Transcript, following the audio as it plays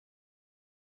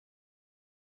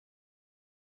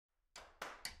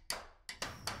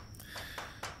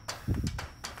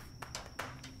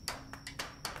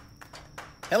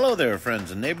Hello there,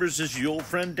 friends and neighbors. This is your old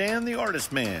friend Dan, the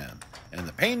Artist Man. And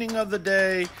the painting of the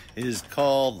day is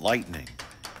called Lightning.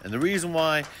 And the reason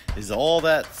why is all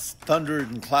that thunder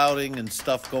and clouding and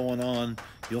stuff going on,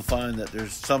 you'll find that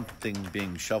there's something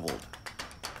being shoveled.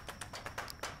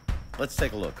 Let's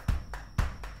take a look.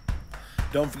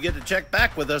 Don't forget to check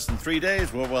back with us in 3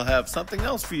 days where we'll have something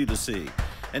else for you to see.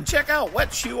 And check out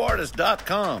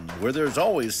wetshoeartist.com where there's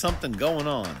always something going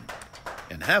on.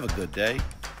 And have a good day.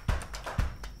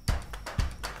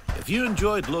 If you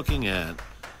enjoyed looking at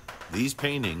these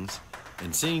paintings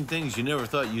and seeing things you never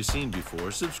thought you'd seen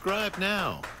before, subscribe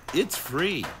now. It's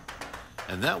free.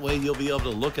 And that way you'll be able to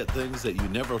look at things that you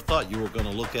never thought you were going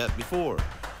to look at before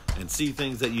and see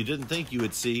things that you didn't think you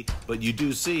would see, but you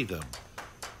do see them,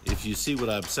 if you see what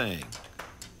I'm saying.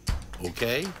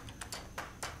 Okay?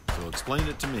 So explain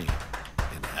it to me,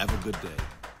 and have a good day.